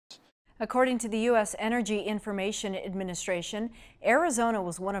According to the U.S. Energy Information Administration, Arizona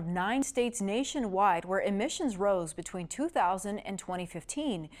was one of 9 states nationwide where emissions rose between 2000 and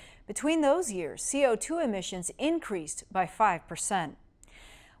 2015. Between those years, CO2 emissions increased by 5%.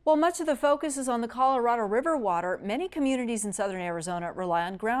 While much of the focus is on the Colorado River water, many communities in southern Arizona rely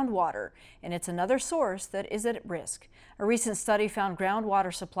on groundwater, and it's another source that is at risk. A recent study found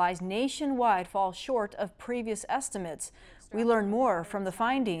groundwater supplies nationwide fall short of previous estimates. We learn more from the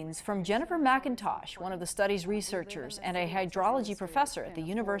findings from Jennifer McIntosh, one of the study's researchers and a hydrology professor at the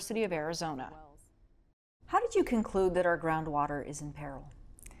University of Arizona. How did you conclude that our groundwater is in peril?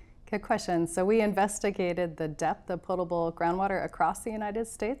 Good question. So we investigated the depth of potable groundwater across the United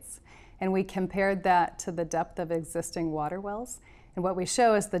States, and we compared that to the depth of existing water wells. And what we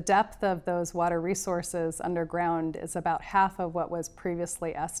show is the depth of those water resources underground is about half of what was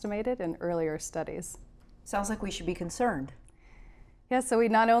previously estimated in earlier studies. Sounds like we should be concerned. Yeah, so we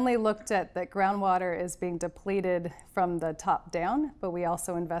not only looked at that groundwater is being depleted from the top down, but we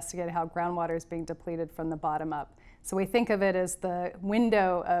also investigated how groundwater is being depleted from the bottom up. So we think of it as the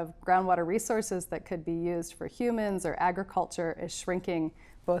window of groundwater resources that could be used for humans or agriculture is shrinking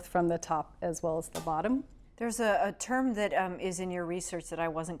both from the top as well as the bottom. There's a term that is in your research that I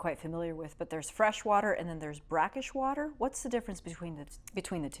wasn't quite familiar with, but there's fresh water and then there's brackish water. What's the difference between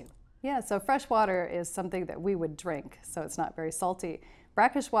the two? Yeah, so fresh water is something that we would drink, so it's not very salty.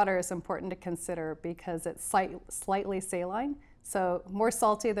 Brackish water is important to consider because it's slightly saline, so more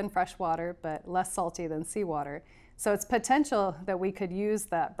salty than fresh water, but less salty than seawater. So it's potential that we could use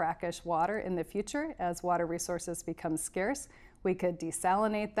that brackish water in the future as water resources become scarce. We could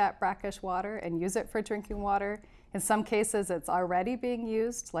desalinate that brackish water and use it for drinking water. In some cases, it's already being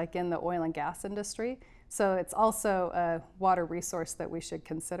used, like in the oil and gas industry. So it's also a water resource that we should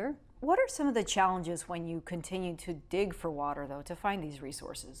consider. What are some of the challenges when you continue to dig for water, though, to find these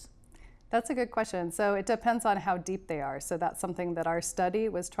resources? That's a good question. So it depends on how deep they are. So that's something that our study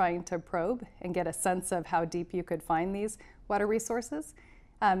was trying to probe and get a sense of how deep you could find these water resources.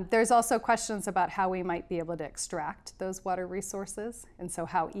 There's also questions about how we might be able to extract those water resources, and so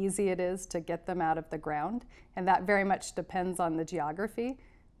how easy it is to get them out of the ground. And that very much depends on the geography,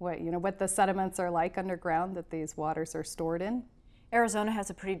 what the sediments are like underground that these waters are stored in. Arizona has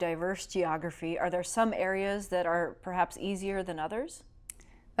a pretty diverse geography. Are there some areas that are perhaps easier than others?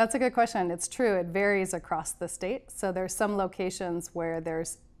 That's a good question. It's true. It varies across the state. So there's some locations where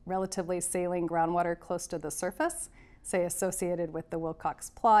there's relatively saline groundwater close to the surface, say associated with the Wilcox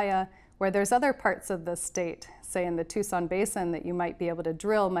Playa, where there's other parts of the state, say in the Tucson Basin, that you might be able to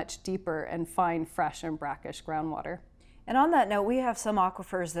drill much deeper and find fresh and brackish groundwater. And on that note, we have some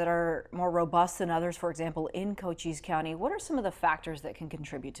aquifers that are more robust than others, for example, in Cochise County. What are some of the factors that can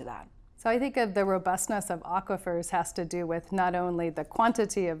contribute to that? So I think of the robustness of aquifers has to do with not only the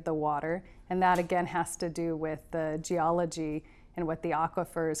quantity of the water, and that again has to do with the geology and what the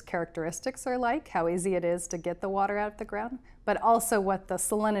aquifer's characteristics are like, how easy it is to get the water out of the ground, but also what the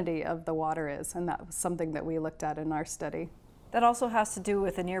salinity of the water is, and that was something that we looked at in our study. That also has to do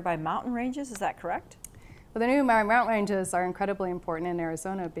with the nearby mountain ranges, is that correct? Well, the nearby mountain ranges are incredibly important in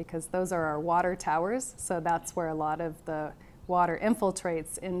Arizona because those are our water towers, so that's where a lot of the water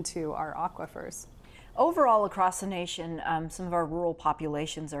infiltrates into our aquifers. Overall, across the nation, some of our rural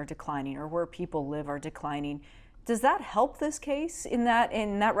populations are declining, or where people live are declining. Does that help this case in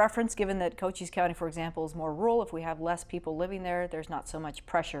that reference, given that Cochise County, for example, is more rural? If we have less people living there, there's not so much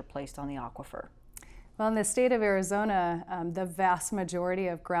pressure placed on the aquifer. Well, in the state of Arizona, the vast majority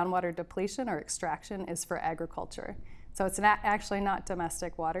of groundwater depletion or extraction is for agriculture. So it's actually not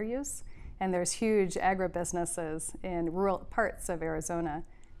domestic water use. And there's huge agribusinesses in rural parts of Arizona.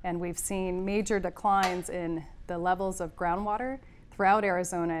 And we've seen major declines in the levels of groundwater throughout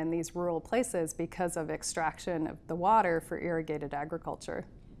Arizona in these rural places because of extraction of the water for irrigated agriculture.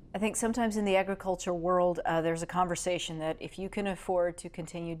 I think sometimes in the agriculture world, there's a conversation that if you can afford to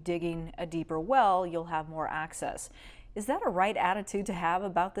continue digging a deeper well, you'll have more access. Is that a right attitude to have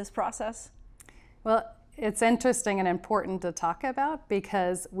about this process? Well, it's interesting and important to talk about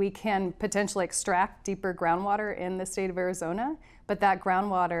because we can potentially extract deeper groundwater in the state of Arizona, but that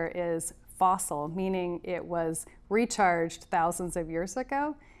groundwater is fossil, meaning it was recharged thousands of years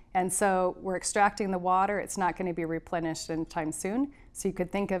ago. And so we're extracting the water. It's not going to be replenished anytime soon. So you could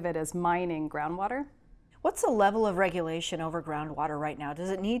think of it as mining groundwater. What's the level of regulation over groundwater right now? Does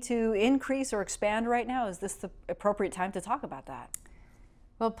it need to increase or expand right now? Is this the appropriate time to talk about that?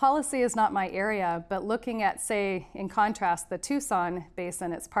 Well, policy is not my area, but looking at, say, in contrast, the Tucson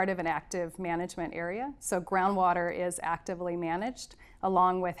Basin, it's part of an active management area. So groundwater is actively managed,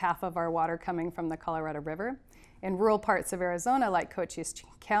 along with half of our water coming from the Colorado River. In rural parts of Arizona, like Cochise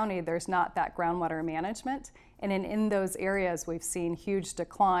County, there's not that groundwater management. And in those areas, we've seen huge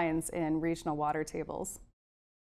declines in regional water tables.